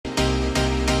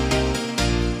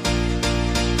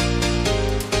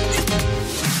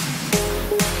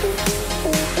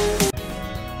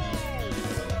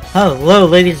Hello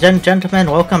ladies and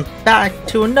gentlemen, welcome back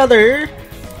to another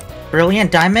Brilliant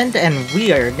Diamond, and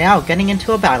we are now getting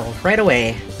into a battle right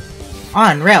away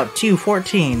on Route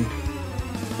 214.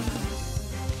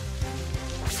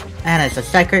 And it's a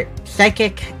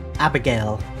Psychic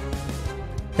Abigail.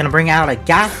 Gonna bring out a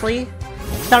Ghastly.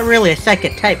 It's not really a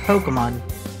Psychic type Pokemon,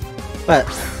 but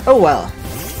oh well.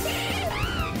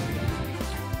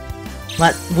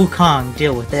 Let Wukong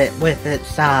deal with it with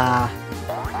its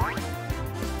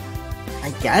I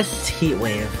guess Heat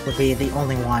Wave would be the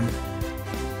only one.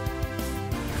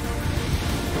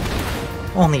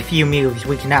 Only few moves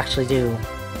we can actually do.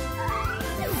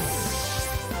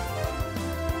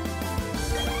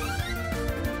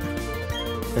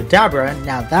 So DarkRa,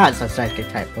 now that's a Psychic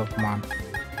type Pokemon.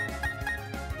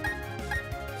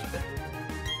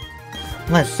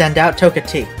 Let's send out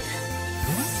Togetic.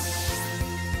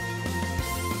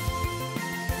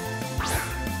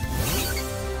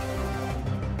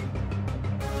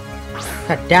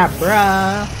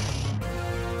 Kadabra!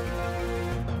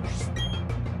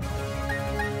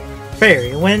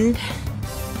 Fairy Wind.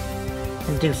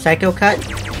 And do Psycho Cut.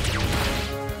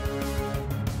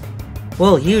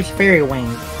 We'll use Fairy Wing.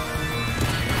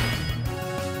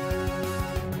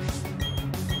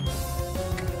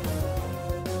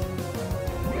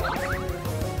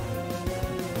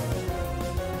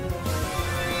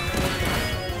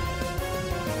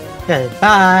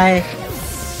 Goodbye!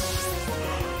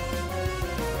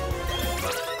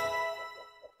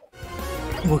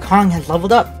 Wukong has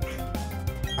leveled up!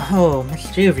 Oh,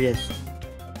 mischievous.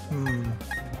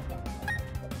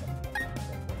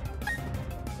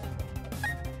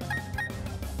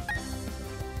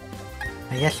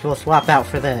 I guess we'll swap out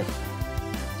for this.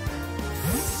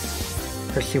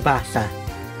 For Tsubasa.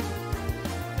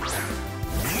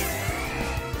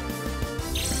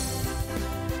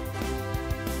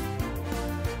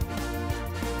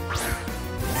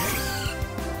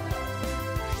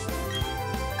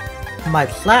 Mud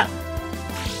Slap.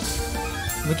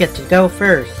 We get to go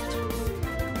first.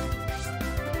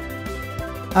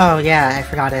 Oh yeah, I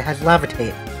forgot it has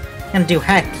Levitate. Gonna do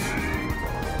Hex.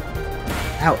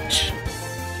 Ouch.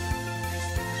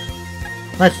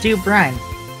 Let's do Brine.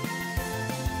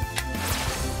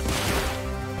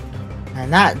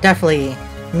 And that definitely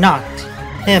knocked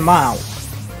him out.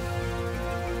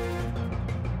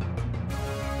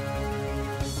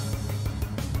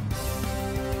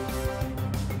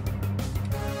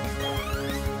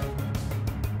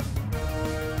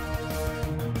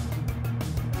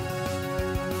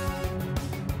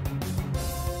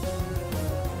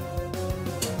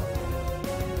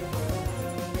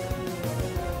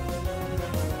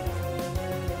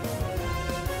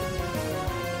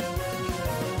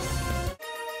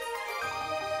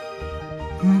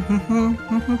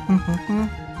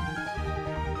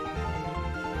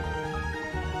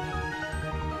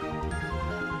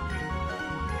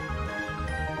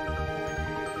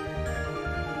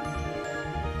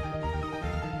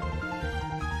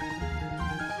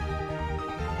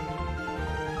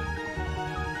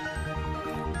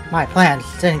 My plans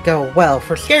didn't go well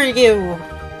for scaring you,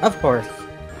 of course.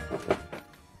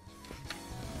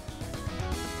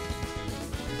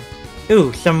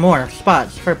 Ooh, some more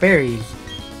spots for berries.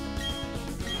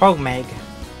 Progmag.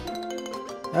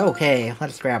 Okay,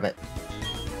 let's grab it.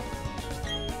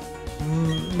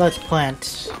 Let's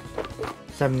plant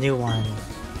some new ones.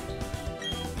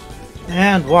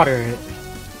 And water it.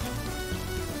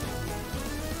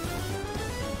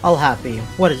 All happy.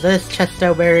 What is this?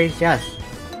 Chesto berries? Yes.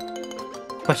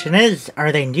 Question is,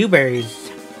 are they new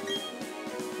berries?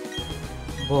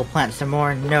 We'll plant some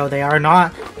more. No, they are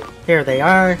not. Here they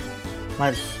are.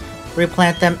 Let's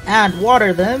replant them and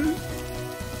water them.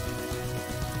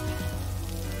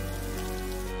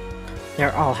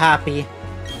 They're all happy.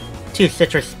 2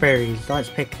 citrus berries. Let's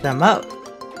pick them up.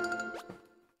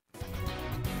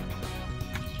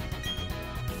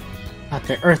 At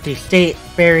the earthy state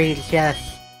berries, yes.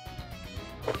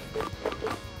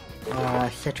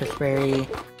 Citrus berry.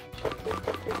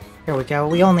 Here we go.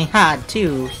 We only had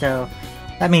 2, so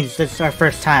that means this is our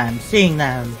first time seeing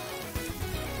them.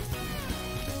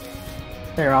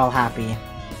 They're all happy.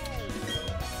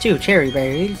 2 cherry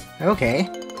berries. Okay.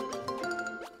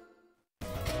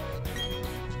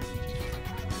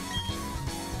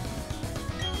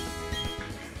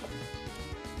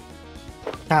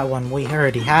 That one we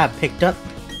already have picked up.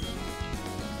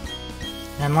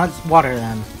 And let's water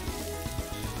them.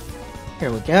 Here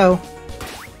we go.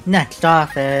 Next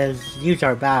off is use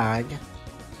our bag.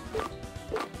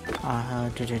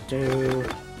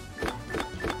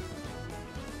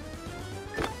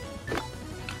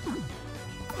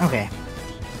 Okay.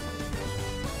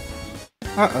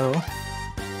 Uh-oh.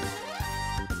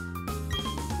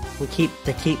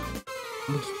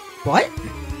 What?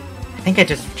 I think I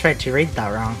just tried to read that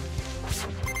wrong.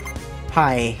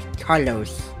 Hi,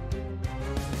 Carlos.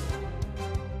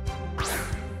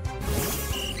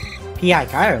 P.I.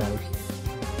 Carlos?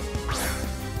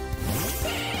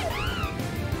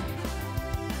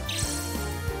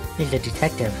 He's a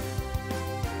detective.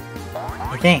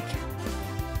 I think.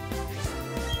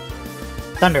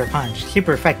 Thunder Punch,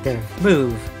 super effective.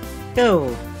 Move.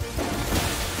 Go!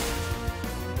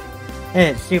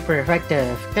 It's super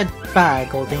effective. Goodbye,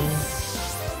 Goldine.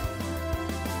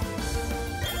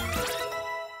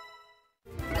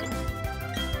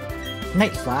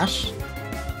 Night Slash.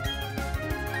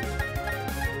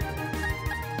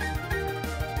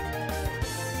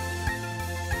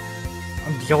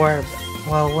 Absorb.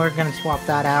 Well, we're gonna swap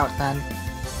that out then.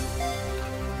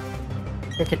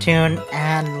 Pick a tune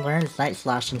and learn Night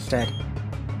Slash instead.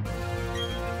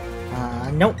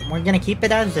 Nope, we're gonna keep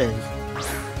it as is.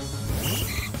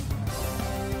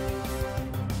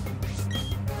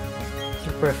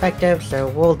 Super effective, so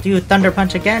we'll do Thunder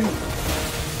Punch again.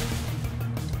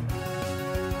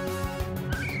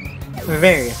 We're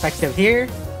very effective here.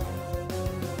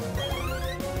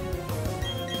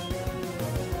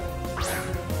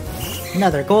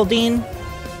 Another Goldine.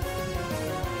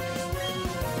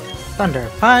 Thunder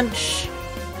Punch.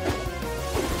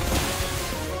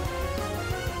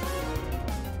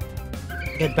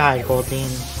 Goodbye,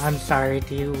 Goldine. I'm sorry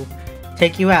to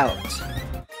take you out.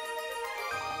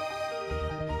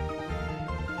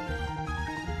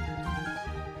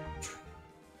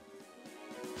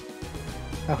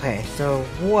 Okay, so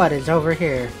what is over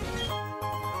here?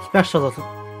 Special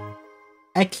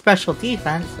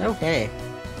defense? Okay.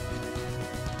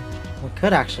 We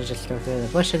could actually just go through the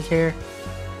bushes here.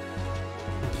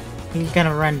 He's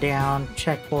gonna run down,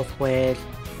 check both ways.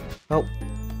 Oh.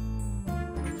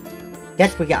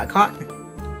 Guess we got caught.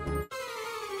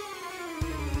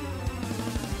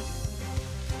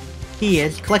 He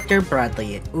is Collector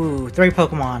Bradley. Ooh, 3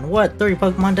 Pokemon. What 3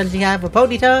 Pokemon does he have? A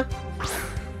Ponyta?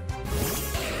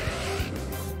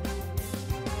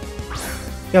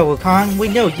 Yo, Wukong, we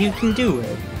know you can do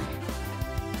it.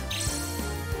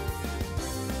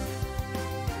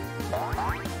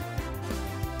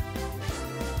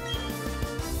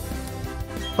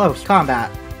 Close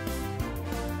combat.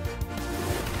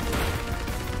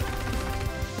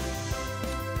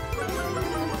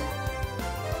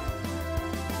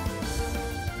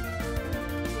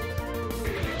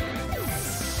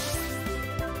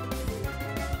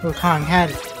 Wukong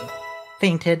had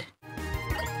fainted.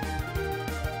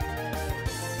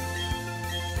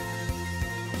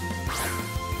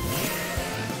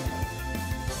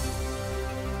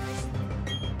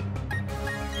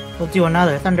 We'll do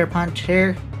another Thunder Punch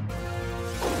here.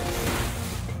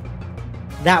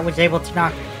 That was able to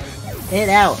knock it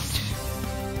out.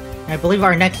 I believe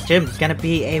our next gym is gonna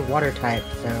be a water type,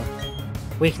 so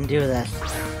we can do this.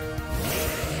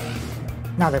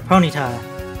 Another Ponyta.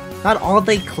 Not all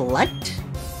they collect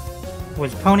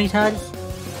was Ponytas?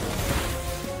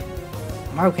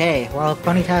 Okay, well,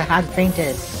 Ponyta has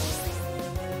fainted.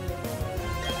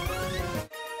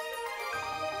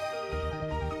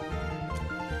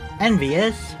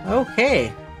 Envious?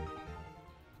 Okay.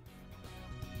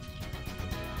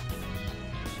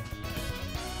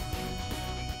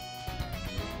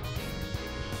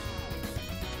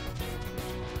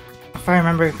 If I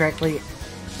remember correctly,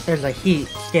 there's a heat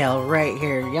scale right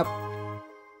here, yep.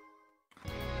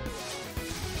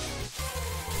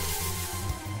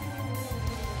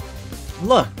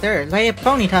 Look, there's a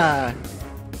Ponyta!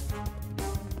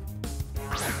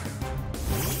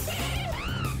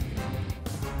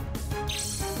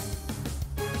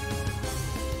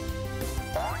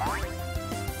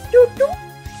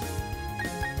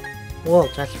 We'll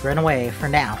just run away for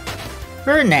now.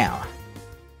 For now.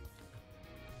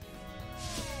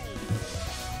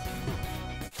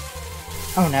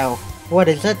 Oh no, what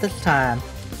is it this time?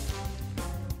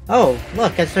 Oh,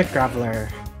 look, it's a Graveler.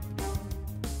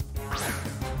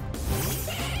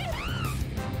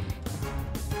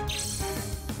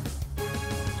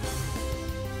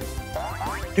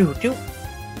 Doo-doo.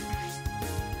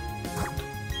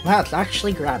 Let's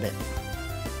actually grab it.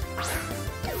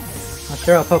 Let's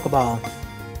throw a Pokeball.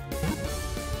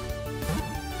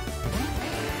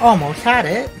 Almost had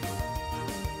it.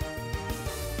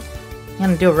 I'm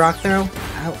gonna do a rock throw.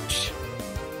 Ouch.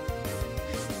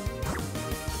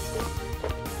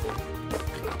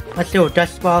 Let's do a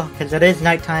Dust Ball, because it is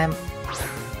nighttime.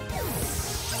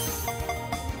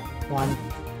 1,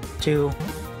 2,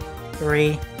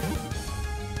 3.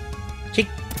 Cheek.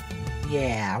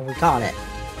 Yeah, we got it.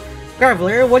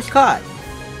 Graveler was caught!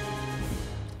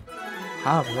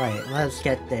 Alright, let's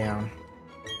get down.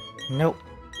 Nope.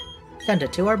 Send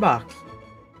it to our box.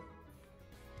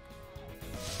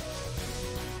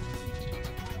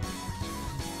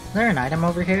 Is there an item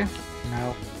over here?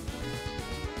 No.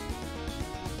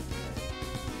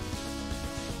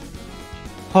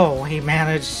 Oh, he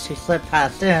managed to slip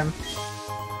past him.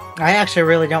 I actually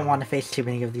really don't want to face too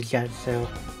many of these guys, so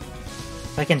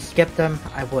if I can skip them,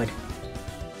 I would.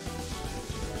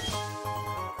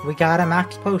 We got a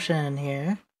max potion in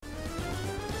here.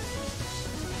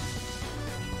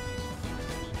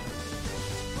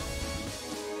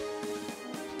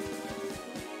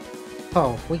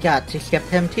 Oh, we got to skip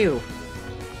him too.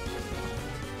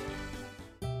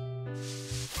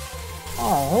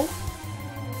 Oh.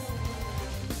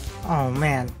 Oh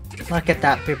man, look at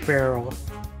that big barrel.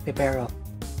 Big barrel.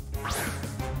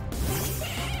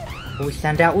 We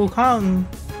send out Wukong.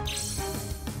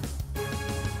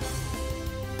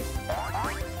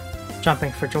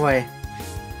 Jumping for joy.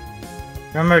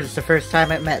 Remember, it's the first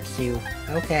time it met you.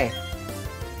 Okay.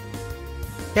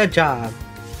 Good job.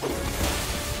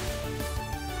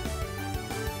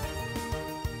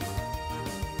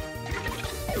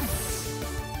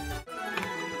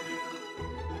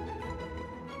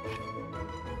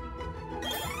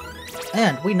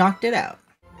 And we knocked it out.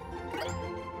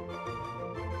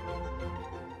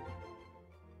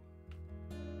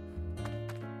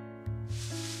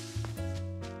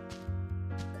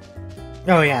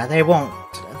 Oh yeah, they won't.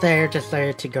 They're just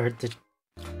there to guard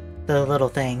the little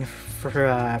thing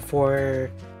for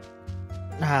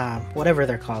whatever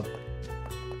they're called.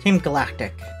 Team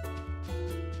Galactic.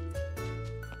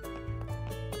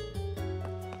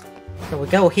 So we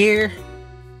go here.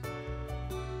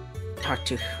 Talk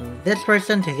to this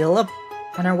person to heal up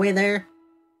on our way there.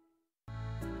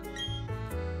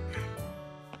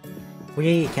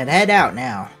 We can head out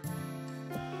now.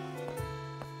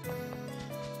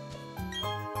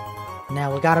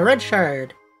 Now we got a red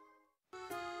shard.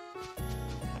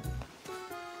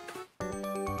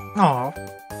 Oh.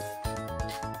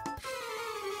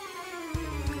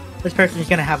 This person's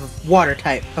gonna have a water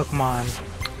type Pokemon.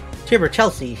 Tuber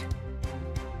Chelsea.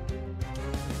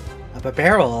 Up a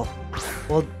barrel.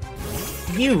 We'll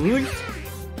use.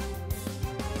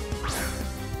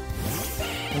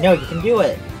 You know you can do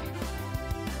it.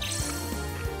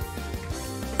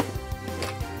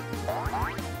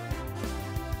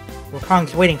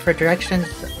 Wukong's waiting for directions.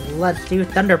 Let's do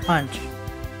Thunder Punch.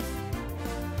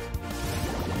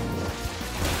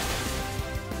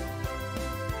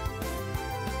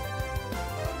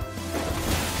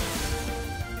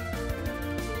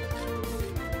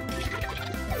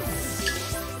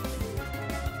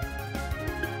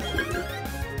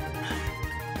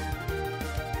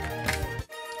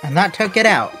 And that took it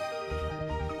out.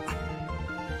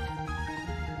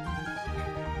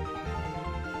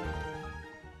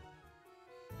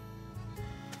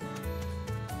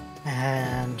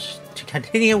 And to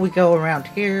continue, we go around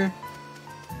here.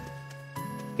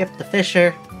 Skip the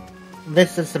Fisher.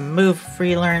 This is a move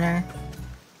free learner.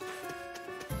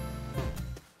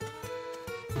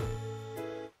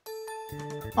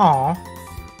 Aww.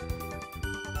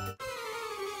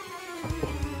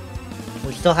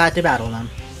 We still had to battle them.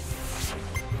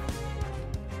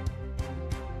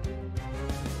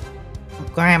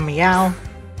 Grand Meow.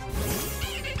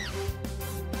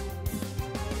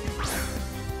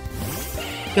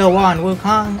 Go on,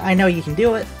 Wukong. I know you can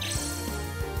do it.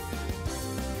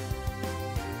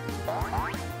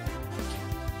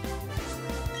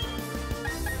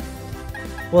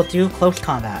 We'll do close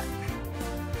combat.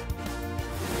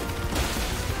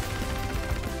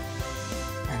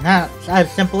 And that's as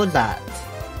simple as that.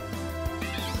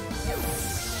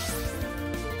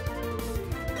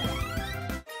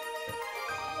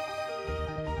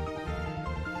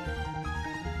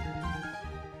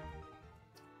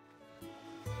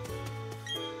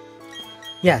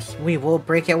 Yes, we will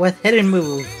break it with Hidden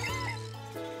Move.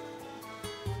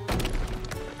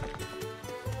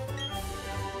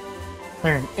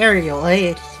 Learn Aerial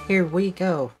Ace. Here we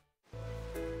go.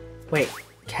 Wait,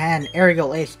 can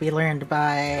Aerial Ace be learned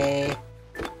by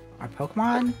our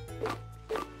Pokemon?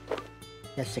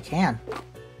 Yes, it can.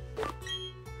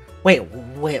 Wait.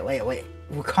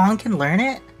 Wukong can learn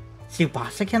it?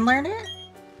 Tsubasa can learn it?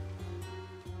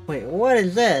 Wait, what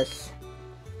is this?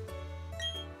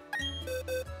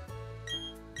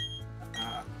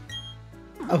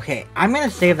 Okay, I'm gonna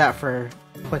save that for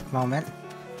a quick moment.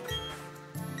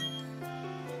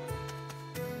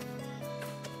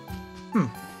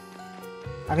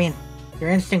 I mean, your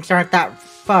instincts aren't that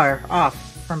far off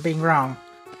from being wrong.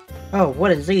 Oh,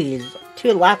 what is these? 2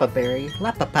 Lappa Berry.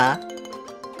 Lapapa.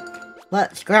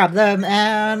 Let's grab them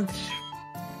and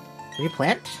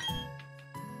replant.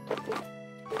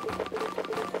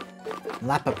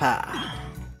 Lapapa.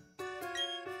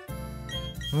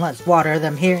 Let's water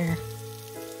them here.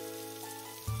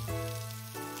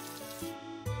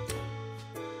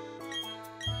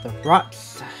 The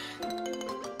rocks.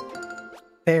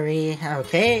 Berry,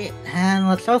 okay, and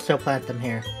let's also plant them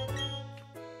here.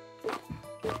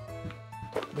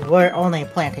 We're only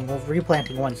planting, we're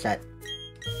replanting one set.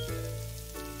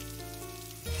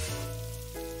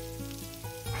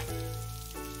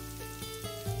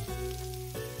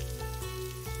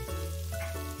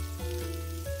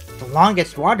 The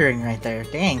longest watering right there,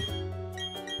 dang.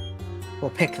 We'll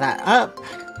pick that up.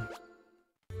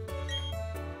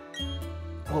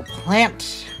 We'll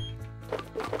plant,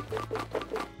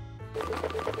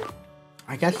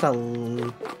 I guess, a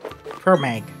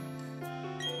permag.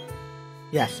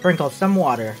 Yeah, sprinkle some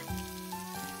water.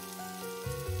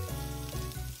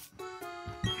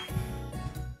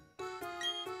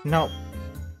 Nope.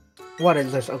 What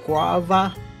is this, a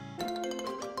guava?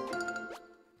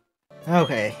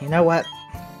 Okay, you know what?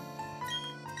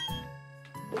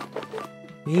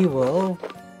 We will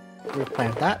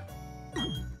replant that.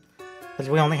 Because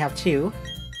we only have 2.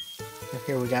 So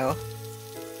here we go.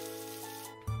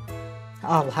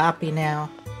 All happy now.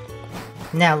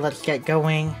 Now let's get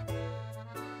going.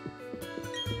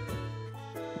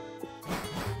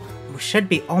 We should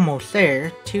be almost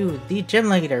there to the gym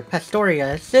leader,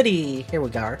 Pastoria City. Here we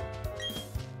go.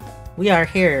 We are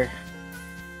here.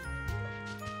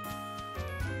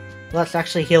 Let's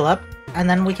actually heal up, and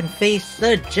then we can face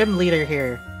the gym leader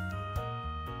here.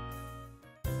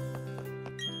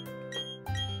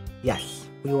 Yes,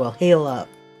 we will heal up.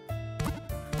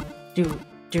 Do.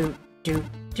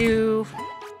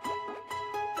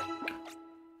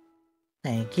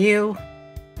 Thank you.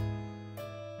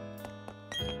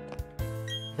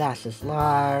 That is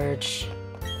large.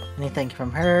 Anything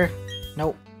from her?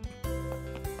 Nope.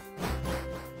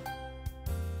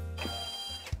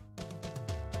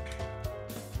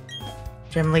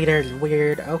 Gym leader is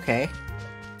weird. Okay.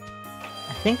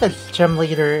 I think this gym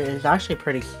leader is actually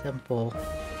pretty simple.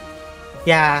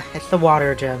 Yeah, it's the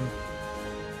water gym.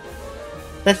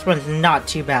 This one's not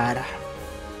too bad.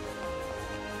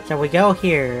 So we go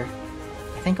here.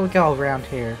 I think we go around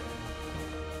here.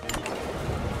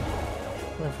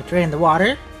 We'll drain the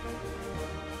water.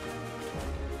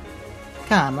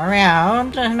 Come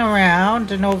around and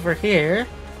over here.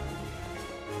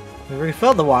 We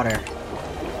refill the water.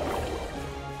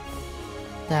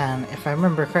 Then, if I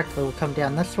remember correctly, we'll come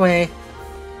down this way.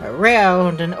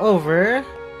 Around and over.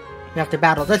 We have to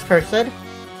battle this person.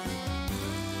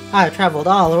 I've traveled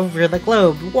all over the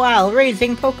globe while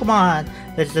raising Pokémon.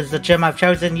 This is the gym I've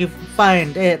chosen. You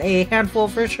find it a handful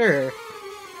for sure.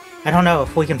 I don't know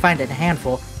if we can find it a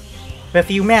handful. But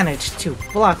if you manage to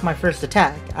block my first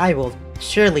attack, I will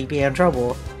surely be in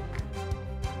trouble.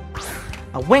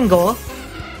 A Wingull?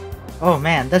 Oh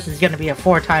man, this is gonna be a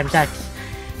 4x.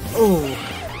 Ooh.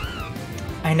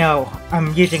 I know,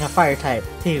 I'm using a fire type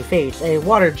to face a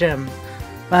water gym.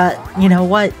 But, you know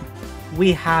what?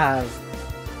 We have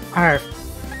our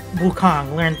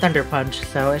Wukong learn Thunder Punch,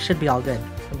 so it should be all good.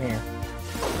 Come here.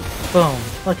 Boom.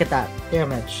 Look at that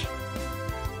damage.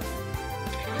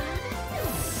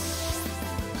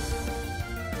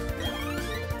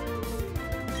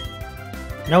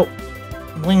 Nope.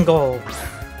 Wingull.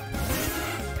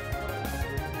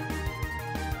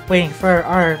 Waiting for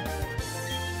our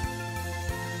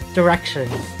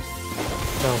directions.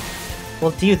 So,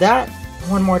 we'll do that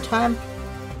one more time.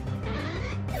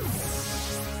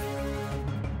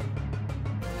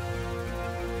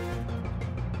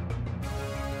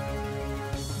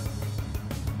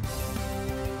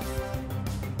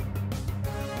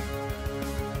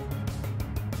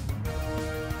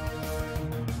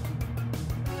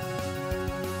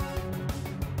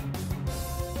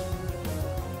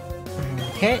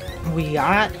 Okay, we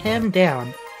got him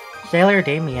down. Sailor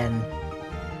Damien.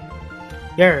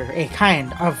 You're a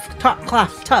kind of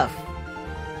top-class tough.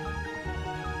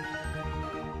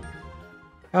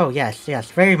 Oh yes,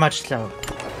 very much so.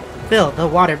 Fill the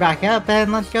water back up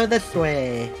and let's go this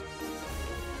way.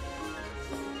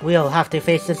 We'll have to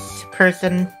face this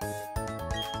person.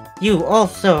 You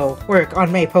also work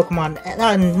on my Pokemon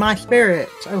and my spirit.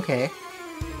 Okay.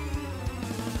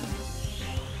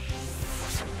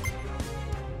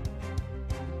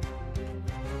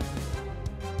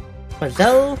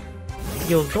 Buzzell?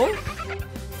 Yuzel?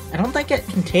 I don't think it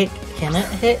can it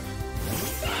hit?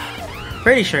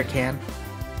 Pretty sure it can.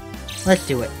 Let's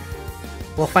do it.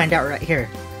 We'll find out right here.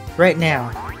 Right now.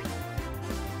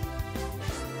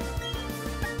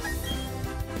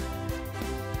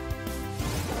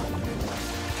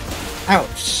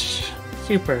 Ouch.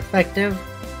 Super effective.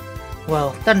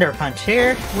 Well, Thunder Punch,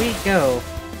 here we go.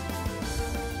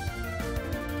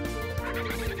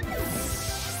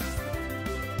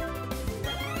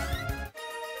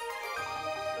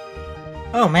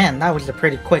 Oh man, that was a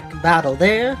pretty quick battle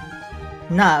there.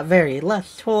 Not very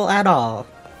lustful at all.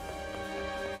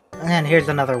 And here's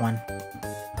another one.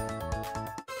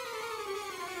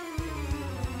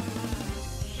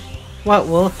 What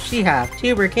will she have?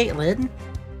 Tuber Caitlyn.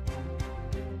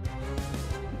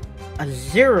 A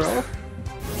 0.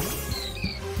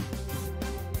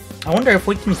 I wonder if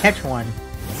we can catch one.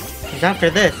 Because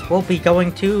after this, we'll be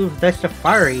going to the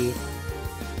safari.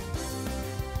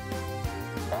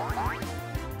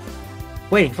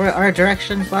 Waiting for our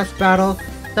directions, last battle.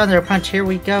 Thunder Punch, here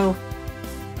we go.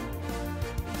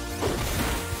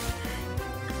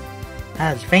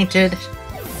 Has fainted.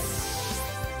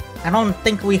 I don't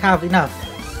think we have enough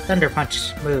Thunder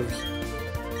Punch moves.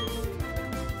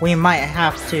 We might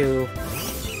have to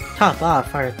top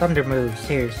off our Thunder moves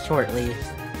here shortly.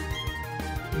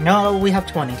 No, we have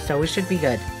 20, so we should be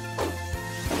good.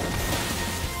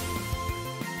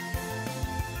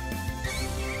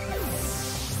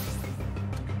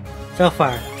 So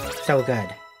far, so good.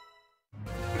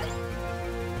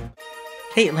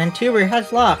 Caitlyn Tuber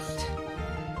has lost.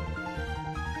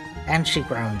 And she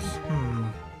groans.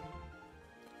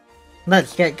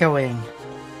 Let's get going.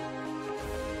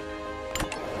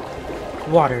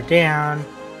 Water down.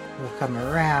 We'll come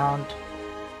around.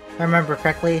 If I remember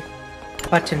correctly,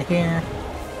 button here.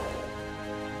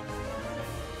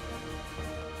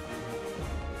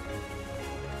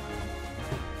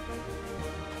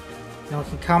 Then we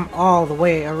can come all the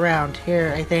way around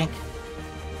here, I think.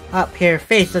 Up here,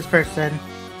 face this person.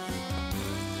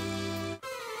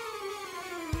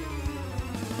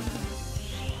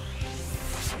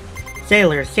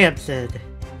 Sailor Samson.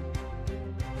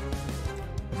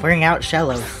 Bring out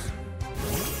Shellos.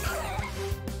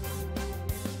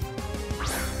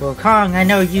 Wukong, I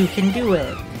know you can do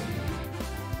it.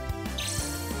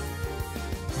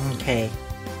 Okay,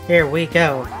 here we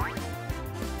go.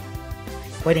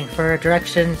 Waiting for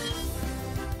directions.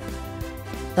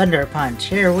 Thunder Punch,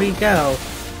 here we go.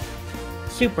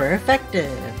 Super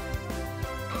effective.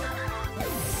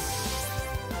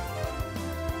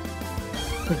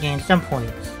 We gained some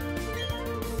points.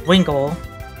 Wingle.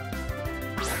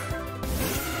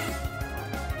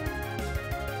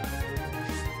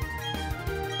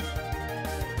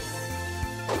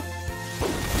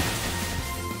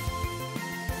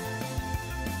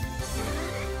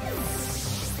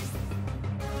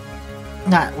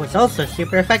 That was also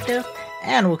super effective,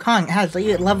 and Wukong has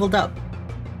leveled up.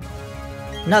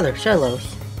 Another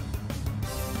Shellos.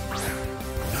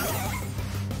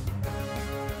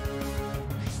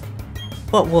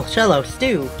 What will Shellos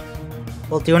do?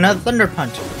 We'll do another Thunder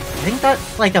Punch. I think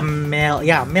that's like a male,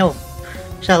 yeah, male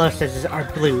Shelloses are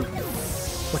blue,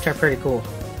 which are pretty cool.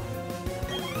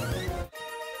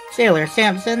 Sailor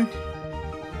Samson.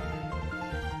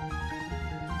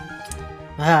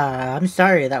 I'm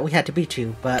sorry that we had to beat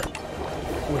you, but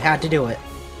we had to do it.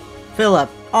 Fill up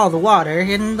all the water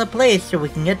in the place so we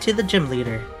can get to the gym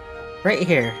leader. Right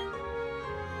here.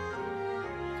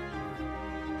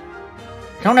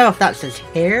 Don't know if that's his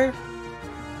hair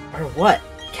or what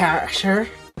character.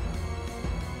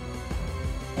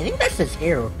 I think that's his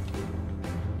hair.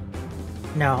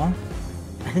 No.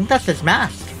 I think that's his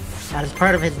mask. That is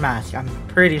part of his mask, I'm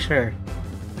pretty sure.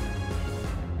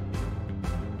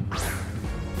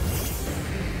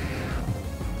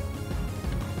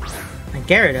 And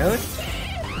Gyarados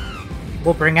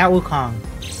will bring out Wukong.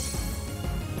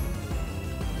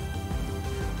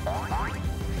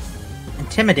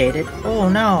 Intimidated? Oh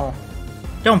no!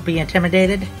 Don't be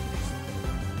intimidated!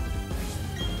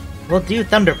 We'll do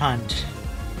Thunder Punch.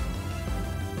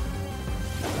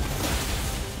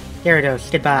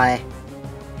 Gyarados, goodbye.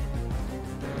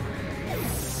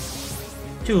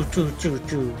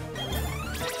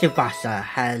 Tsubasa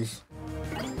has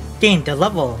gained a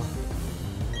level.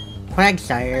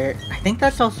 Quagsire, I think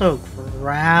that's also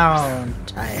ground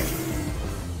type.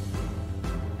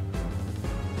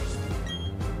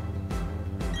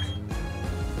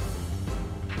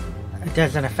 It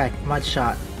doesn't affect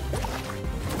Mudshot.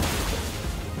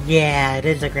 Yeah, it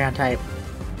is a ground type.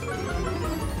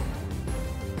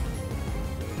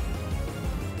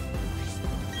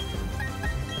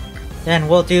 Then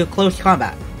we'll do close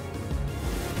combat.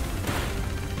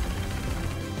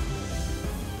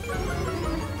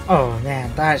 Oh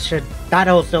man, that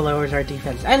also lowers our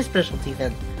defense and special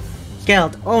defense.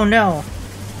 Scaled, oh no!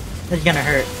 This is gonna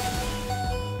hurt.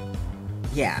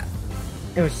 Yeah,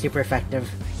 it was super effective.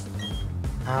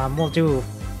 We'll do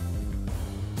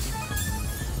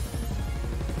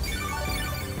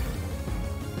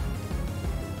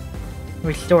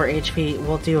Restore HP.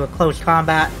 We'll do a close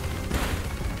combat.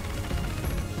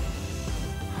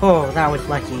 Oh, that was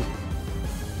lucky.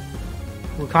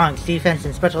 Wukong's defense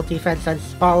and special defense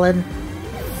has fallen.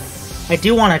 I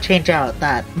do want to change out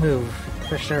that move,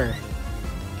 for sure.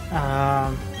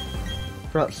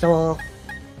 Throat Soul.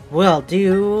 We'll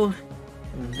do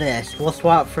this. We'll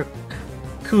swap for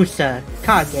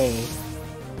Kusakage.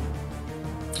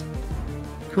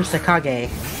 Kusakage.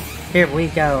 Here we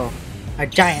go. A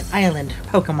giant island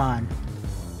Pokemon.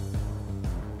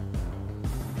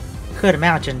 Could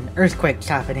imagine earthquakes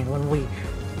happening when we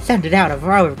send it out of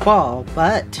our ball,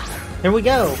 but there we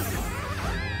go.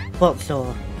 Throat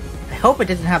Soul. I hope it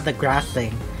doesn't have the grass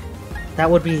thing.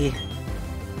 That would be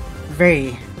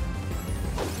very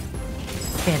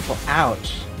painful.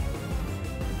 Ouch.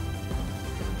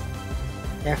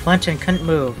 They're flinching, couldn't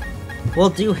move.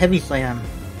 We'll do Heavy Slam.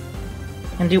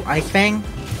 And do Ice Fang.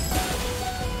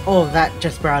 Oh, that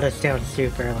just brought us down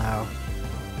super low.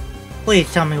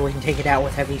 Please tell me we can take it out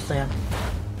with Heavy Slam.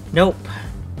 Nope.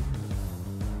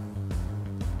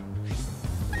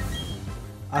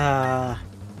 I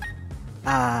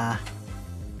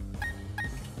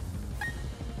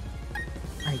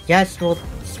guess we'll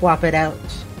swap it out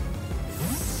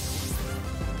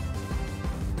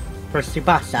for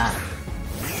Tsubasa.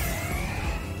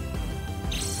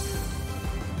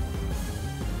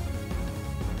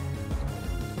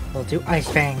 We'll do Ice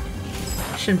Fang.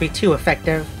 Shouldn't be too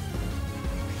effective.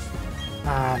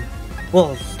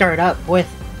 We'll start up with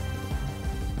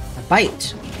a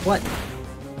Bite. What?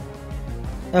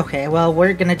 Okay, well,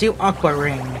 we're gonna do Aqua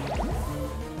Ring.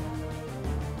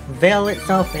 Veil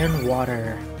itself in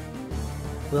water.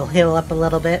 We'll heal up a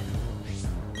little bit.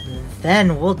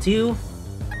 Then we'll do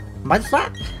Mud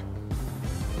Slap.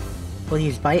 We'll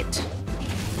use Bite.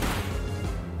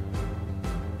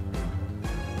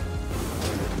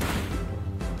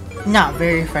 Not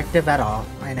very effective at all,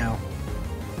 I know.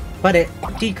 But it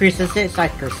decreases its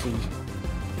accuracy.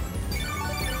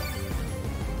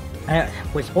 I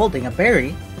was holding a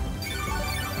berry.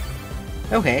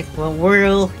 Okay, well,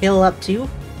 we'll heal up too.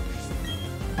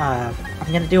 I'm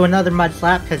gonna do another Mud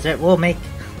Slap because it will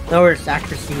lower its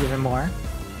accuracy even more.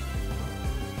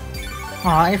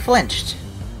 Aw, it flinched.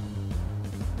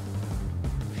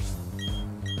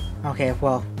 Okay,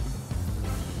 well,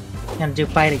 I'm gonna do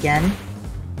Bite again.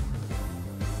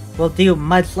 We'll do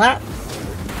Mud Slap,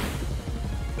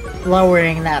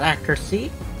 lowering that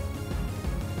accuracy,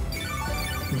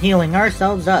 and healing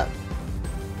ourselves up.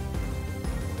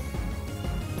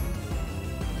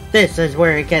 This is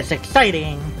where it gets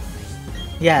exciting!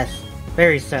 Yes,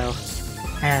 very so.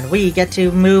 And we get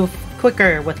to move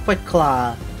quicker with Quick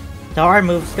Claw. So our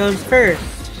moves goes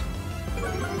first.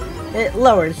 It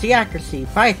lowers the accuracy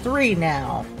by 3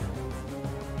 now.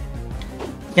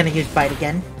 Gonna use Bite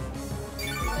again.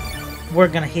 We're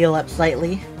gonna heal up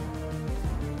slightly.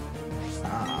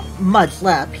 Mud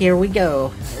Slap, here we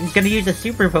go. He's gonna use a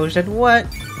Super Potion, what?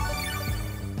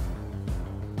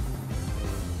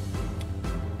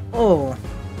 Oh.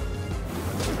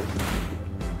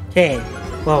 Okay,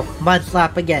 well, Mud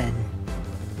Slap again.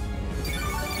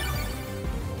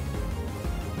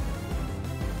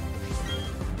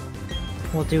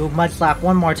 We'll do Mud Slap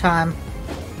one more time.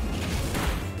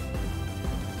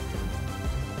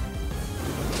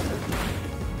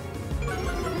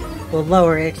 We'll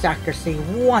lower its accuracy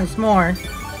once more.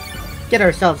 Get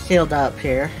ourselves healed up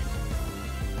here.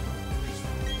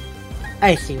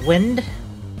 Icy Wind.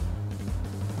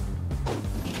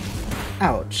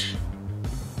 Ouch.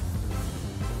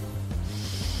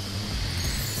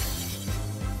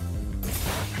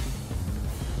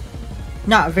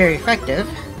 Not very effective.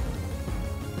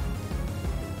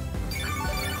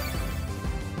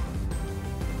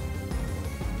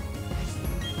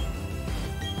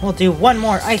 We'll do one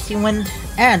more Icy Wind,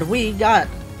 and we got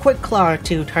Quick Claw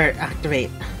to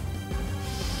activate.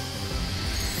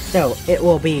 So, it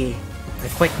will be a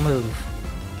quick move.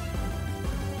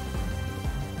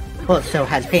 Also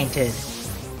has painted.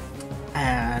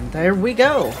 And there we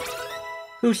go!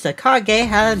 Kusakage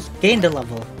has gained a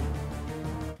level.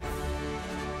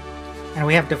 And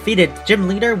we have defeated Gym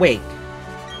Leader Wake.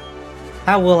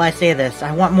 How will I say this?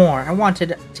 I want more. I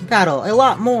wanted to battle a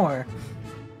lot more.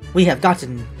 We have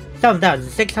gotten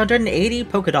 7,680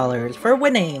 Pokédollars for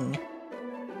winning.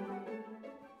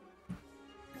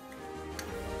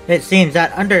 It seems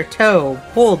that Endtro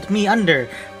pulled me under,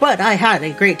 but I had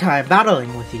a great time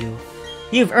battling with you.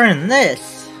 You've earned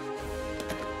this.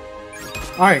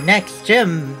 Our next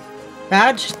gym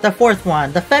badge, the 4th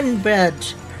one, the Fen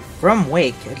badge from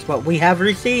Wake, is what we have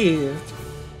received.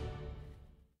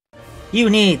 You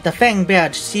need the Fang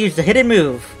badge to use the hidden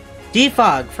move.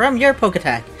 Defog from your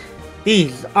Poketech.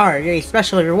 These are a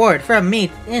special reward from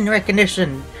me in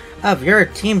recognition of your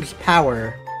team's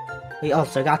power. We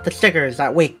also got the stickers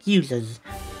that Wake uses,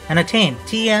 and attain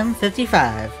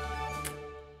TM55.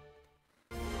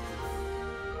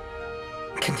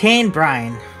 Contain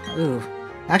brine. Ooh.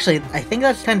 Actually, I think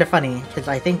that's kinda funny, because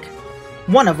I think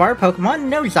one of our Pokemon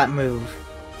knows that move.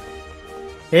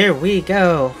 Here we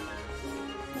go.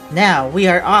 Now we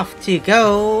are off to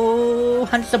go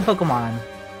hunt some Pokemon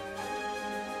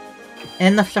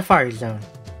in the Safari Zone.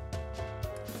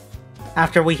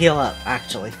 After we heal up,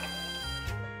 actually.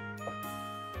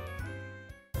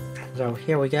 So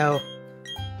here we go.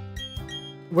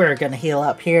 We're gonna heal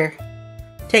up here.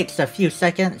 Takes a few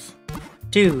seconds.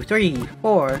 2, 3,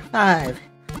 4, 5.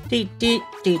 Deet, deet,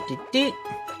 deet, deet, deet.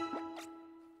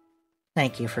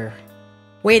 Thank you for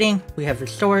waiting. We have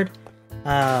restored.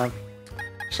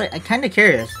 Actually, I'm kind of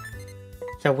curious.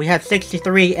 So we had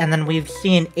 63, and then we've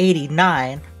seen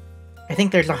 89. I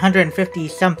think there's 150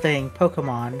 something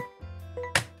Pokemon.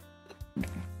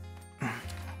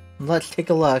 Let's take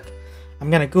a look. I'm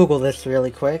gonna Google this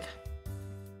really quick.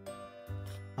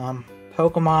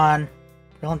 Pokemon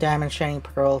Diamond, Shiny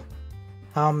Pearl.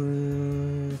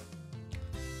 Many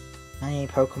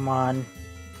Pokemon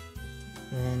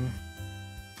in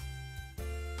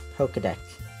Pokedex.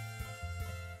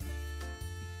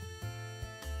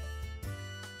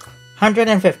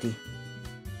 150.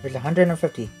 There's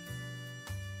 150.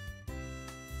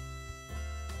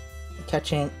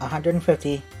 Catching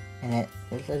 150 in it.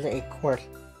 This is a course.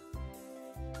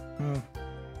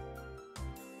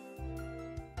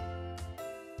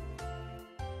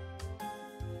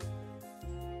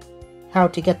 How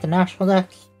to get the national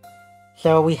dex?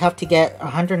 So we have to get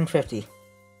 150.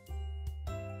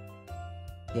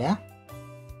 Yeah?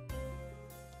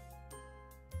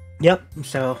 Yep,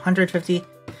 so 150. You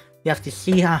have to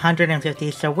see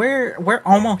 150, so we're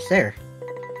almost there.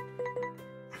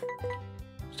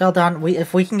 Sheldon,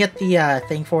 if we can get the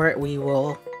thing for it, we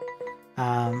will.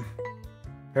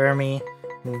 Hermie,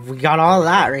 we got all of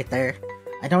that right there.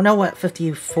 I don't know what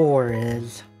 54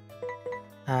 is.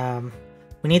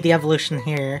 We need the evolution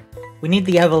here. We need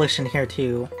the evolution here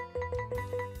too.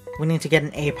 We need to get an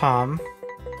Apom.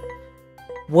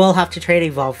 We'll have to trade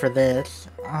evolve for this.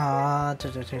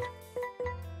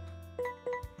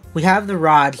 We have the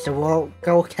rod, so we'll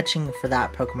go catching for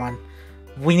that Pokemon.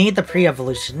 We need the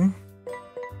pre-evolution.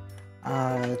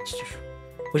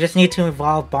 We just need to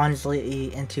evolve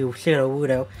Bonsley into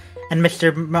Pseudo-Wudo and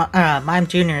Mr. Mime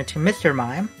Jr. into Mr.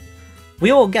 Mime.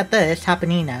 We will get this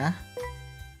Hapanina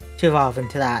to evolve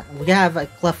into that. We have a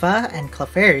Cleffa and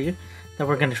Clefairy that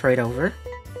we're going to trade over.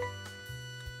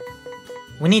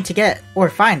 We need to get or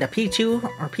find a Pichu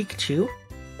or Pikachu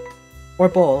or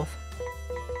both.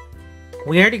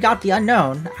 We already got the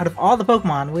unknown. Out of all the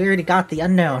Pokemon, we already got the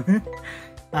unknown.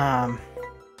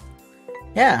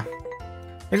 Yeah.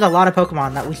 There's a lot of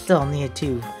Pokemon that we still need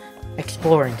to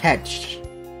explore and catch.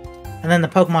 And then the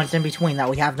Pokemons in between that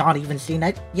we have not even seen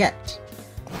it yet.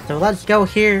 So let's go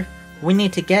here. We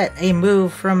need to get a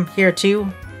move from here too.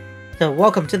 So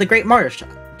welcome to the Great Marsh,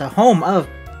 the home of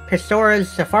Pistora's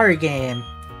Safari game.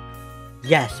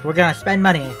 Yes, we're gonna spend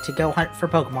money to go hunt for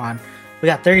Pokemon. We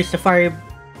got 30 Safari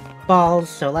balls,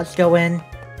 so let's go in.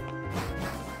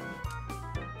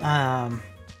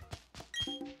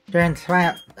 During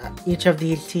each of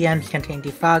these TMs contain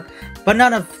defog, but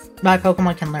none of my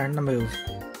Pokemon can learn the move.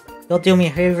 You'll do me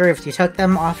a favor if you took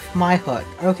them off my hook.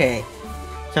 Okay,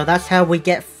 so that's how we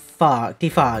get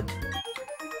defog.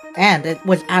 And it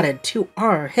was added to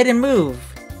our hidden move.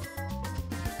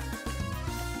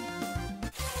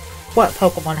 What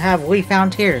Pokemon have we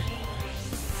found here?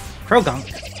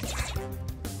 Krogunk.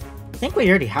 I think we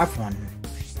already have one.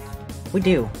 We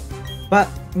do. But,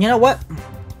 you know what?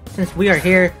 Since we are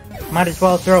here, might as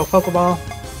well throw a Pokeball.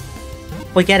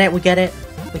 We get it, we get it.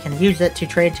 We can use it to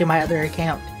trade to my other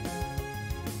account.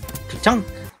 Ka-chunk!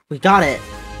 We got it.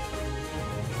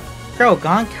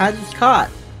 Krogunk has caught.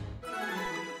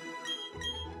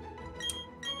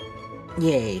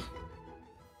 Yay.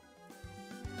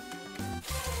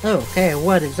 Okay,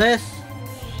 what is this?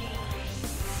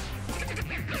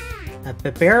 A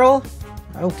barrel?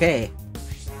 Okay.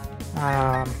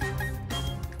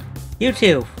 You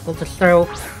two, we'll just throw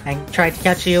and try to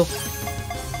catch you.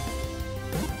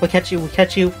 We'll catch you, we'll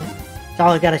catch you. That's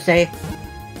all I gotta say.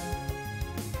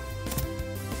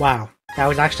 Wow, that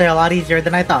was actually a lot easier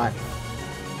than I thought.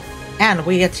 And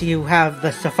we get to have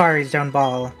the Safari Zone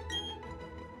ball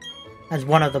as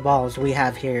one of the balls we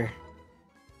have here,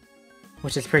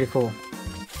 which is pretty cool.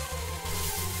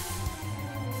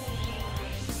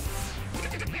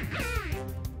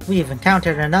 We've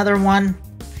encountered another one.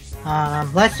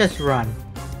 Let's just run.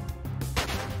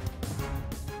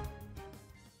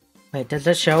 Wait, does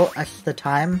it show us the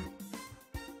time?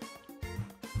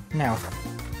 No.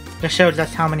 Just shows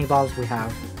us how many balls we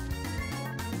have.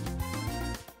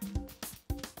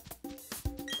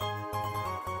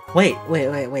 Wait.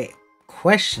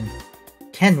 Question.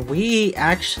 Can we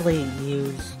actually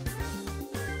use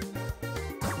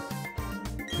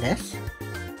this?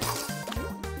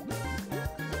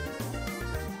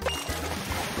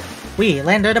 We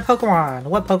landed a Pokemon!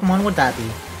 What Pokemon would that be?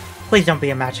 Please don't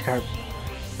be a Magikarp.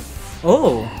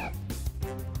 Oh!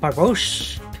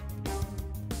 Barbosh!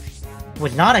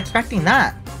 Was not expecting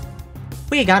that!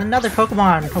 We got another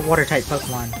Pokemon! A Water-type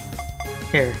Pokemon.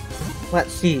 Here,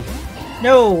 let's see.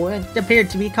 No! It appeared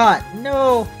to be caught!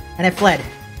 No! And it fled.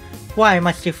 Why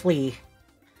must you flee?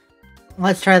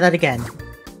 Let's try that again.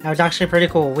 That was actually pretty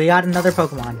cool. We got another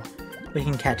Pokemon we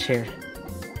can catch here.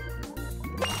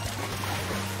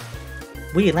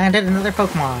 We landed another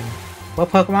Pokemon. What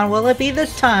Pokemon will it be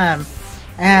this time?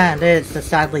 And it's the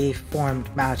sadly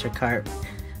formed Magikarp.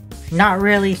 Not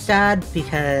really sad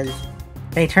because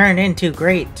they turn into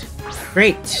great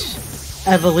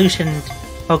evolutioned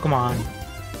Pokemon.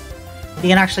 You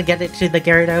can actually get it to the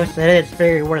Gyarados. It is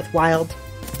very worthwhile.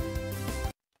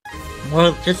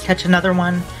 We'll just catch another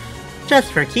one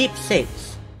just for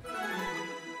keepsakes.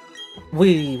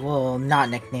 We will not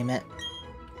nickname it.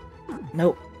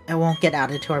 Nope. It won't get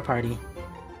added to our party.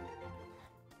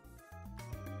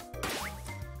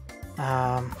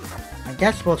 I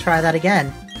guess we'll try that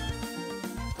again.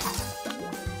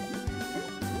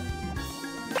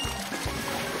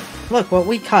 Look what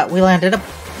we caught. We landed a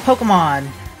Pokemon.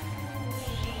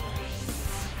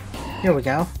 Here we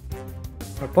go.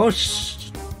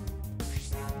 Barbosh.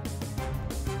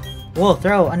 We'll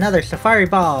throw another Safari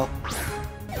Ball.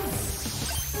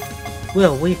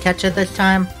 Will we catch it this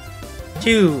time?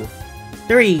 2,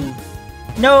 3.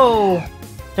 No!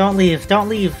 Don't leave, don't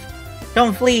leave.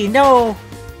 Don't flee, no!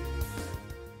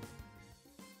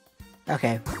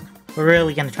 Okay, we're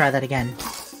really gonna try that again.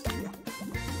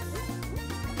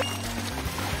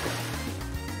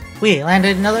 We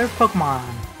landed another Pokemon.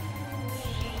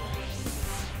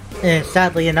 And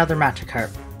sadly, another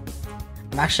Magikarp.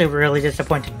 I'm actually really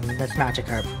disappointed in this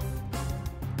Magikarp.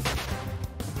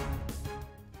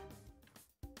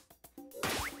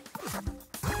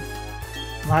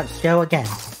 Let's go again.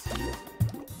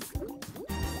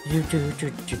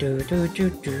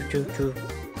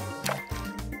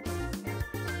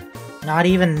 Not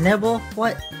even nibble?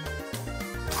 What?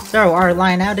 Throw our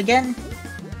line out again?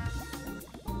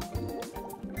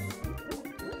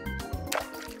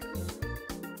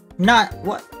 Not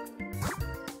what?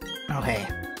 Okay.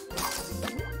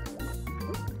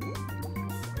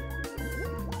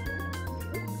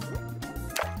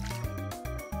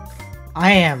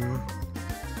 I am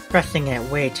pressing it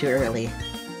way too early.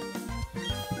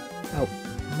 Oh,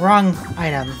 wrong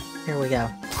item. Here we go.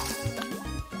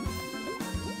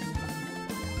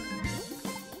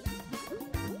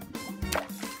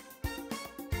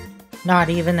 Not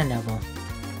even a nibble.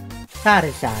 That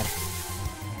is sad.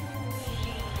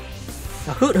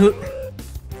 A Hoot Hoot.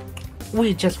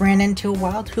 We just ran into a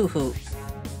wild Hoot Hoot.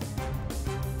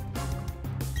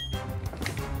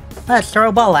 Let's throw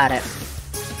a ball at it.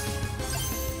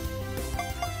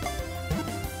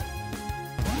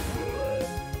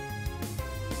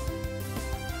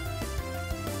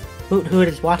 Hoot Hoot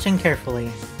is watching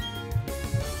carefully.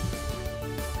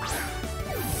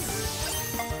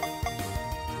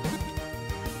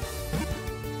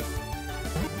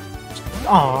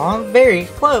 Aw, very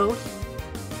close.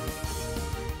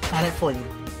 And it flew.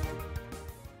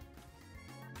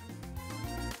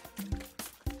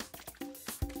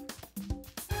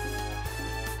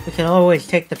 We can always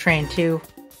take the train too.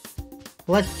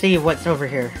 Let's see what's over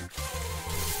here.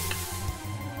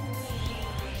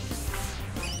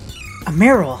 A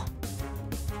Meryl!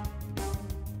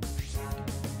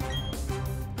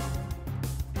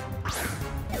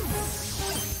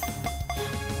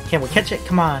 Can we catch it?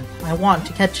 Come on. I want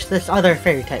to catch this other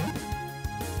fairy type.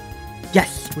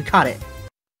 Yes! We caught it!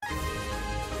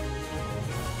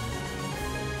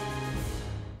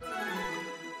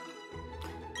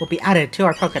 Will be added to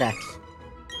our Pokédex.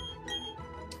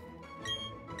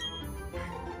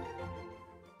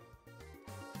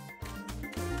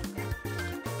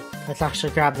 Let's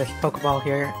actually grab this Pokeball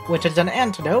here, which is an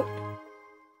antidote.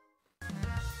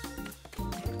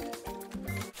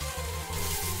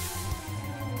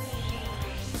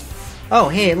 Oh,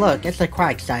 hey, look, it's a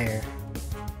Quagsire.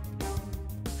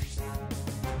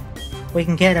 We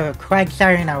can get a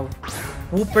Quagsire and a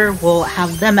Wooper will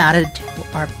have them added to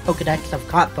our Pokedex of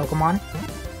caught Pokemon.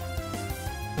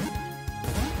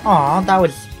 Aw, that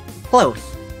was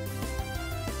close.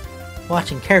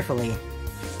 Watching carefully.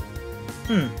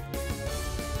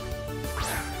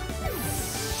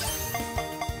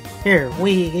 Here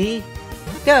we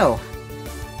go.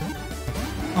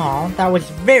 Aw, that was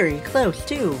very close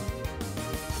too.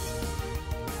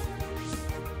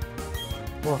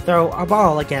 We'll throw a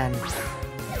ball again.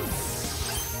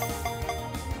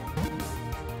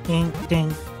 Ding,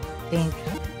 ding, ding.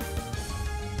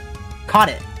 Caught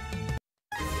it.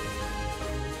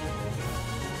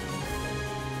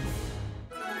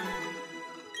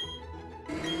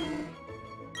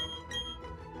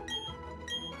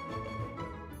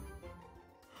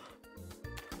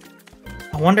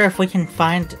 I wonder if we can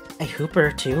find a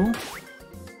Hooper too?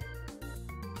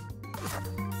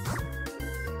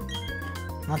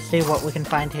 Let's see what we can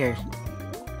find here.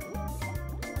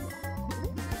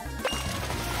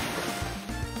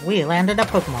 We landed a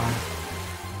Pokemon.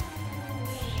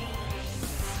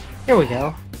 Here we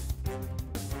go.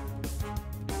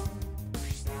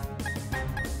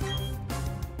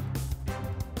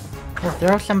 We'll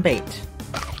throw some bait.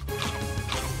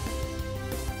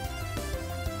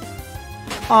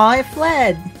 Aw, it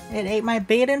fled! It ate my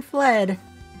bait and fled.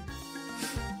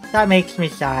 That makes me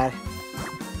sad.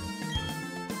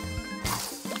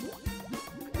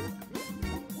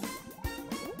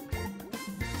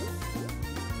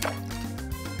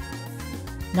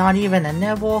 Not even a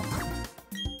nibble.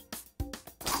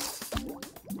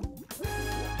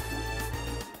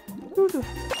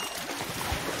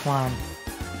 Come on.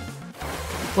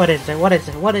 What is it? What is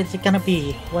it? What is it gonna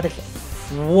be? What is it?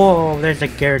 Whoa, there's a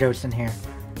Gyarados in here.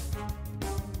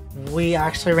 We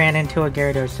actually ran into a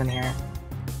Gyarados in here.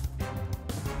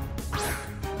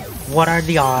 What are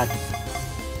the odds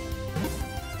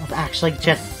of actually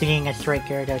just seeing a straight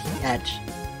Gyarados catch?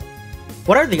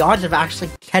 What are the odds of actually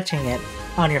catching it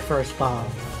on your first ball?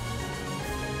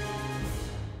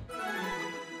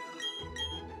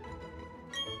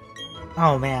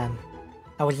 Oh man,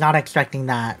 I was not expecting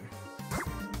that.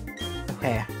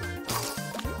 Okay.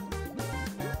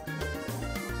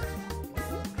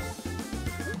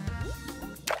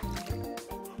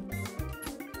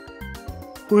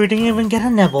 We didn't even get a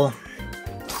nibble.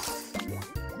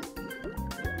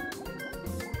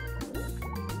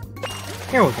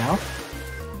 Here we go.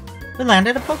 We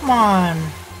landed a Pokemon!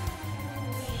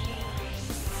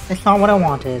 It's not what I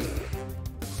wanted.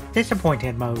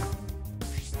 Disappointed mode.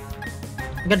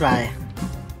 Goodbye.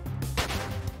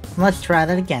 Let's try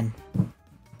that again.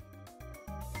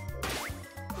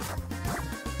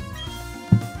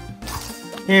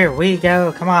 Here we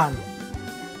go, come on.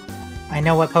 I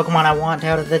know what Pokemon I want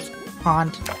out of this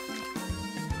pond.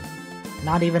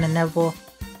 Not even a nibble.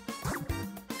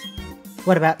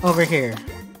 What about over here?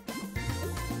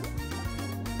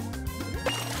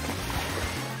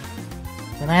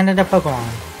 We landed a Pokemon.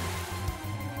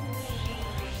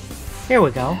 Here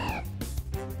we go.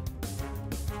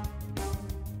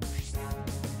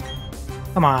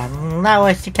 Come on, allow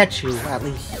us to catch you, at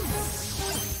least.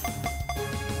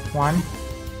 1,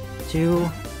 2...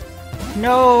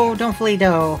 No, don't flee,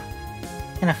 though.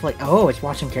 Can I flee? Oh, it's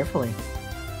watching carefully.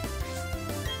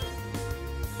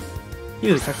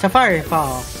 Use a Safari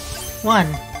Ball.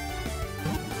 1,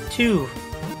 2...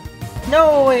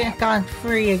 No, it got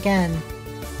free again.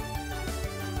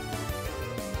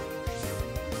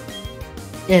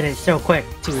 It is so quick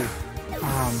to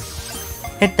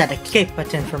hit that escape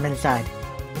button from inside.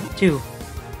 2,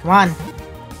 come on.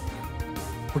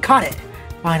 We caught it,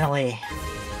 finally.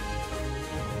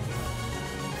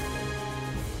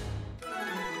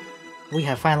 We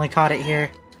have finally caught it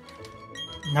here.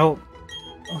 Nope.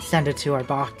 We'll send it to our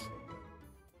box.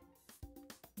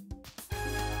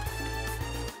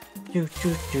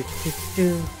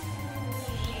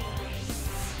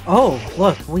 Oh,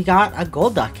 look, we got a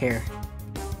Golduck here.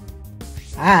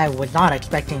 I was not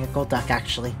expecting a Golduck,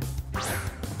 actually.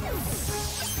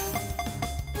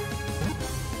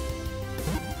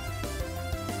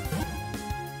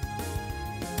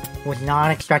 Was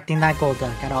not expecting that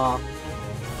Golduck at all.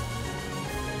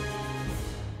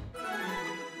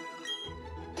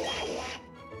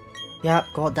 Yep,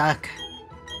 Golduck.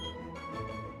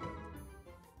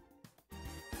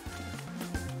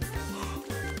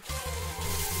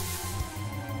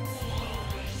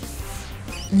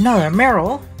 Another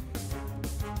Meryl.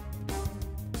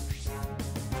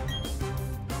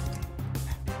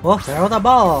 We'll throw the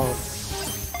balls.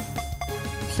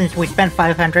 Since we spent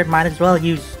 500, might as well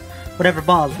use whatever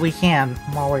balls we can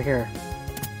while we're here.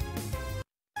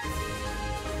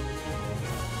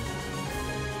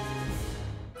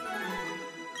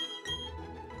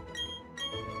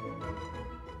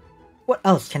 What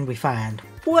else can we find?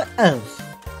 What else?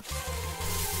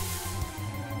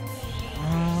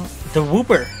 The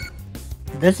Wooper.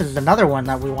 This is another one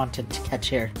that we wanted to catch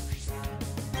here.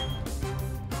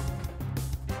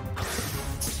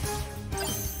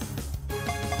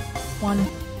 One.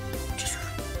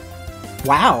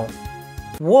 Wow.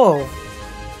 Whoa.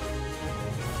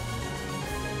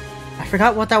 I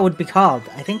forgot what that would be called.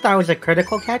 I think that was a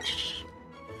critical catch.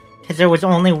 Because there was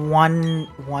only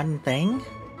one thing.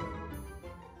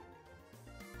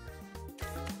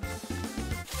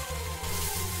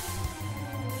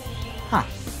 Huh.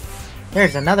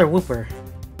 There's another Wooper.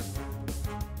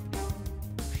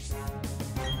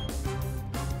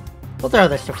 We'll throw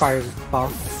the Safari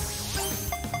ball.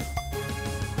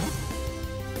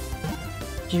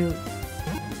 Do.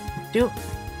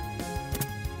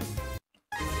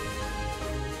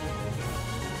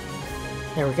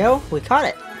 There we go. We caught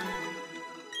it.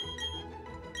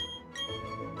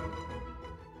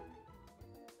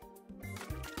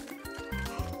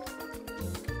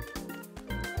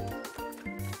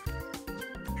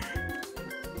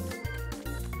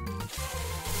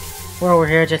 We're over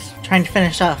here just trying to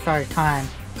finish off our time.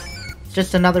 It's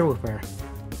just another Wooper.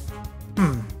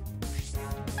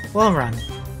 We'll run.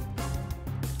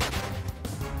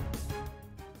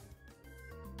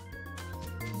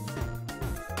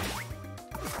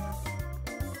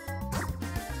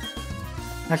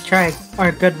 Let's try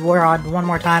our good rod one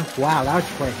more time. Wow, that was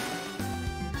quick.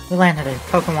 We landed a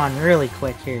Pokemon really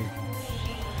quick here.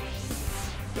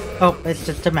 Oh, it's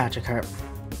just a Magikarp.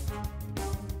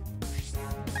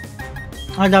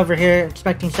 I was over here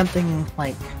expecting something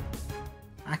like...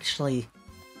 actually...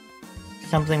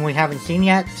 something we haven't seen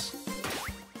yet.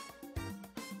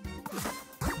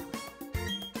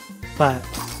 But...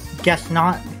 guess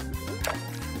not.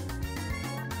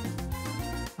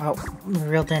 Oh,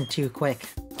 reeled in too quick.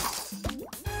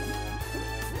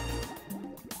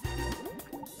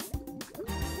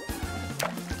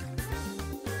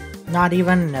 Not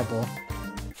even a nibble.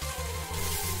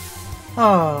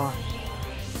 Oh...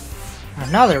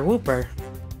 another Wooper.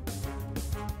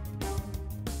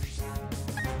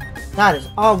 That is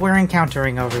all we're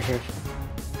encountering over here.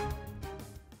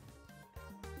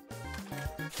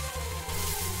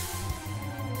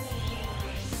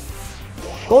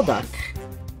 Golduck.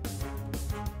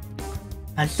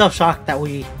 I'm still shocked that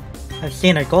we have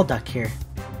seen a Golduck here.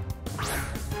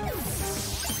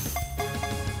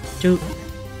 Dude.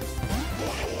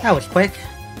 That was quick.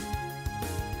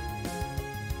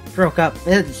 Broke up.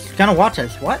 It's gonna watch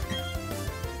us. What?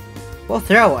 We'll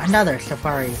throw another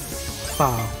Safari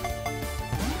ball.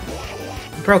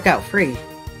 Broke out free.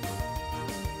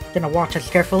 Gonna watch us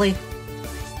carefully.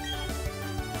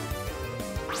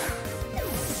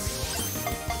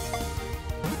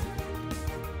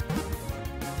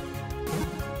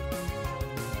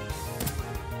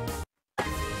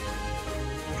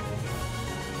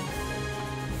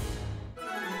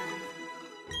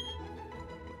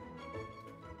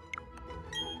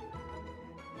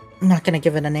 I'm not gonna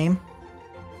give it a name.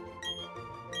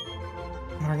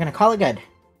 We're gonna call it good.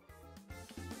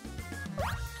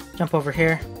 Jump over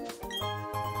here.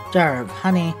 Jar of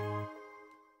honey.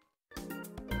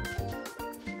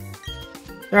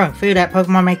 Throwing food at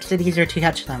Pokemon makes it easier to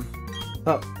catch them.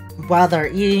 But while they're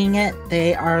eating it,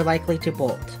 they are likely to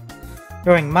bolt.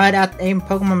 Throwing mud at a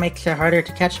Pokemon makes it harder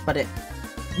to catch, but it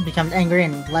becomes angry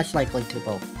and less likely to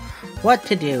bolt. What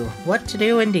to do? What to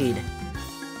do indeed.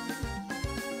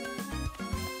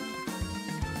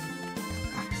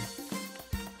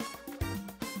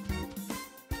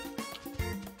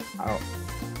 Oh.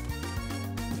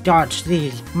 Dodge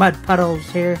these mud puddles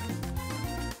here.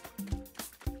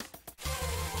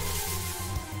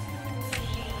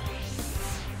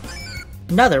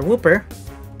 Another Wooper.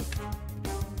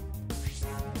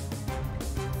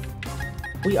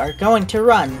 We are going to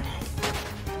run.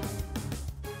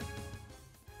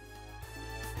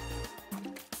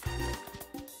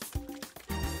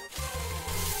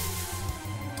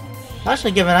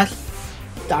 Actually giving us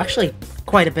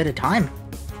quite a bit of time.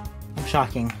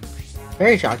 Shocking.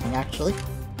 Very shocking, actually.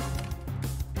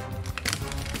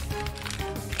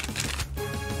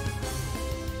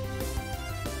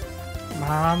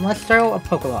 Let's throw a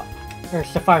Pokeball. Or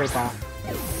Safari Ball.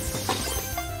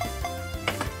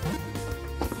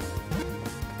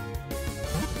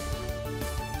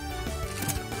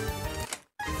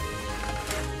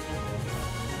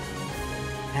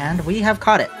 And we have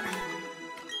caught it.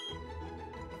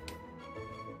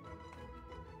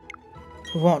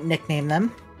 We won't nickname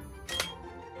them.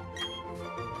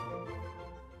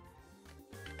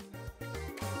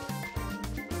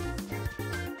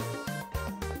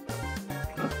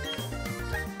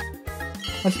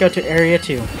 Let's go to Area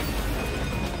 2.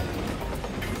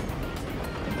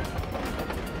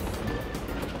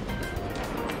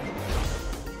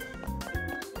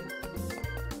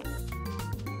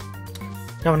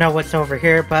 Don't know what's over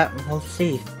here, but we'll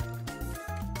see.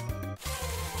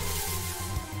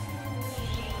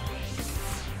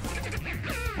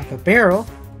 Like a barrel.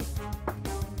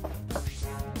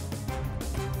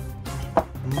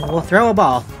 We'll throw a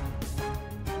ball.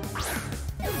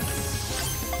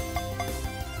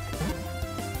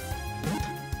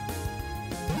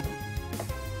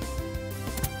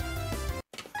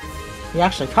 We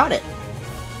actually caught it.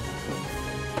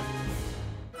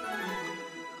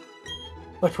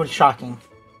 Which was shocking.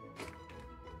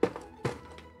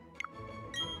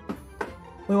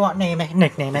 We won't name it,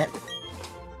 nickname it.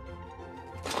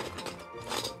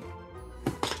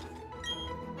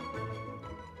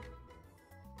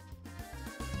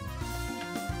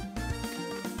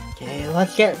 Okay,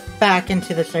 let's get back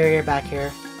into this area back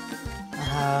here.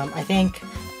 I think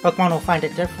Pokemon will find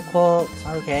it difficult.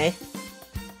 Okay.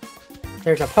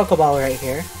 There's a Pokeball right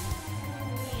here.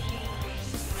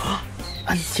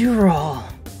 A Zero!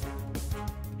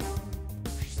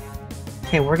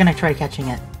 Okay, we're gonna try catching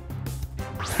it.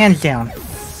 Hands down.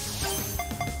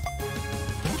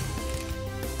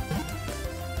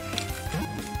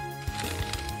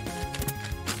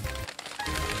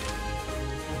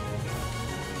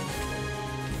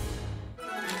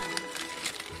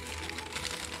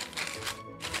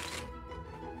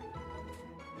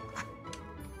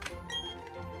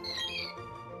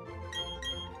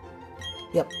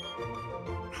 Yep.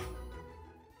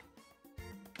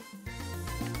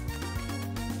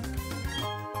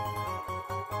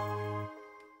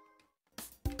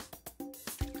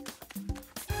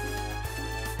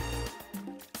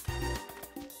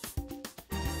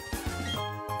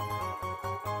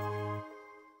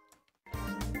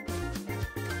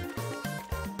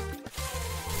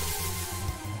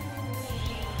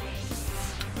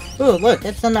 Ooh, look,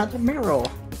 it's another mirror.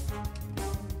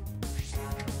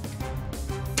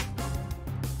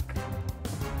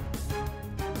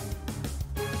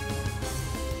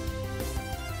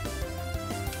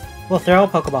 We'll throw a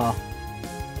Pokeball.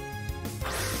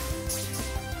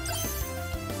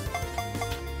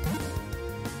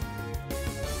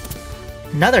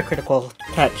 Another critical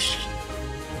touch.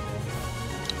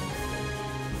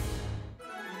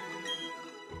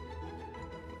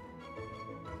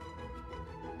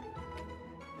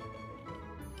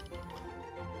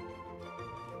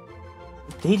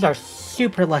 These are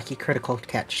super lucky critical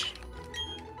catch.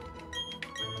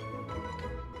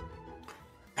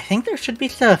 I think there should be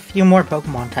a few more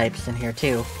Pokemon types in here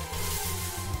too.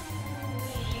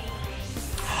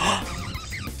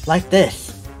 Like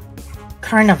this.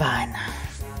 Carnivine.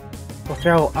 We'll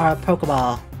throw our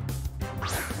Pokeball.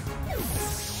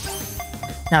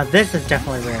 Now this is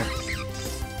definitely rare.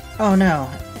 Oh no.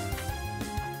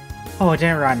 Oh, it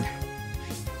didn't run.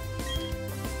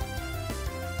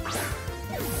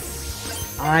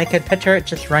 I could picture it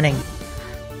just running.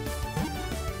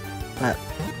 But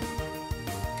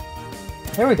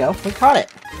there we go, we caught it.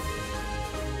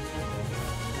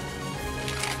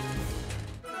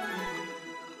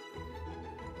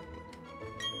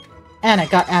 And it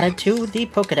got added to the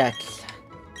Pokédex.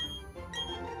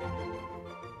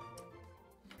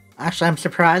 Actually, I'm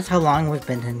surprised how long we've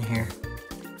been in here.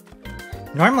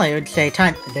 Normally, I would say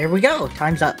time. There we go,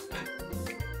 time's up.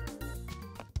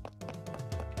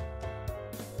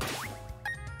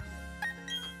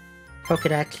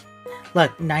 Pokédex.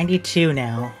 Look, 92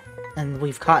 now. And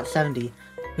we've caught 70.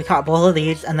 We caught both of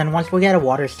these, and then once we get a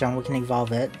Water Stone, we can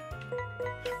evolve it.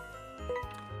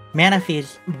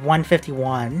 Manaphy's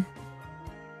 151.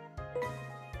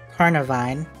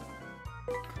 Carnivine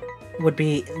would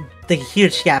be the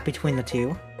huge gap between the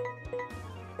two.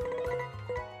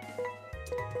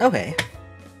 Okay.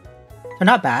 So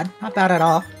not bad. Not bad at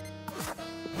all.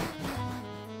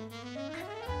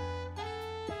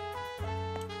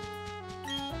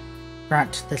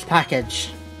 Grunt, this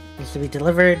package is to be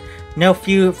delivered. No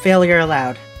failure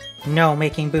allowed. No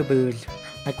making boo-boos.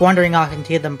 Like wandering off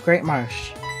into the Great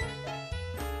Marsh.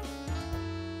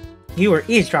 You were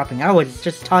eavesdropping. I was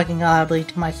just talking loudly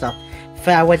to myself. If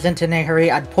I wasn't in a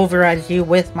hurry, I'd pulverize you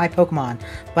with my Pokemon.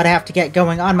 But I have to get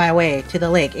going on my way to the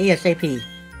lake ASAP.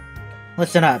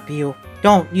 Listen up, you.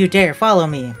 Don't you dare follow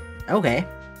me. Okay.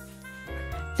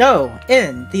 So,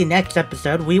 in the next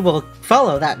episode, we will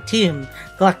follow that Team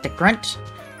Galactic Grunt.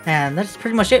 And that's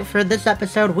pretty much it for this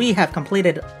episode. We have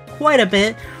completed quite a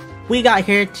bit. We got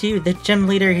here to the gym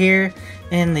leader here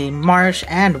in the marsh,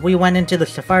 and we went into the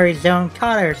Safari Zone,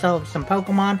 caught ourselves some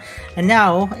Pokemon, and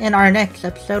now, in our next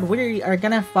episode, we are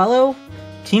gonna follow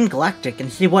Team Galactic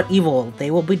and see what evil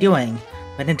they will be doing.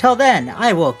 But until then,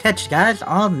 I will catch you guys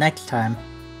all next time.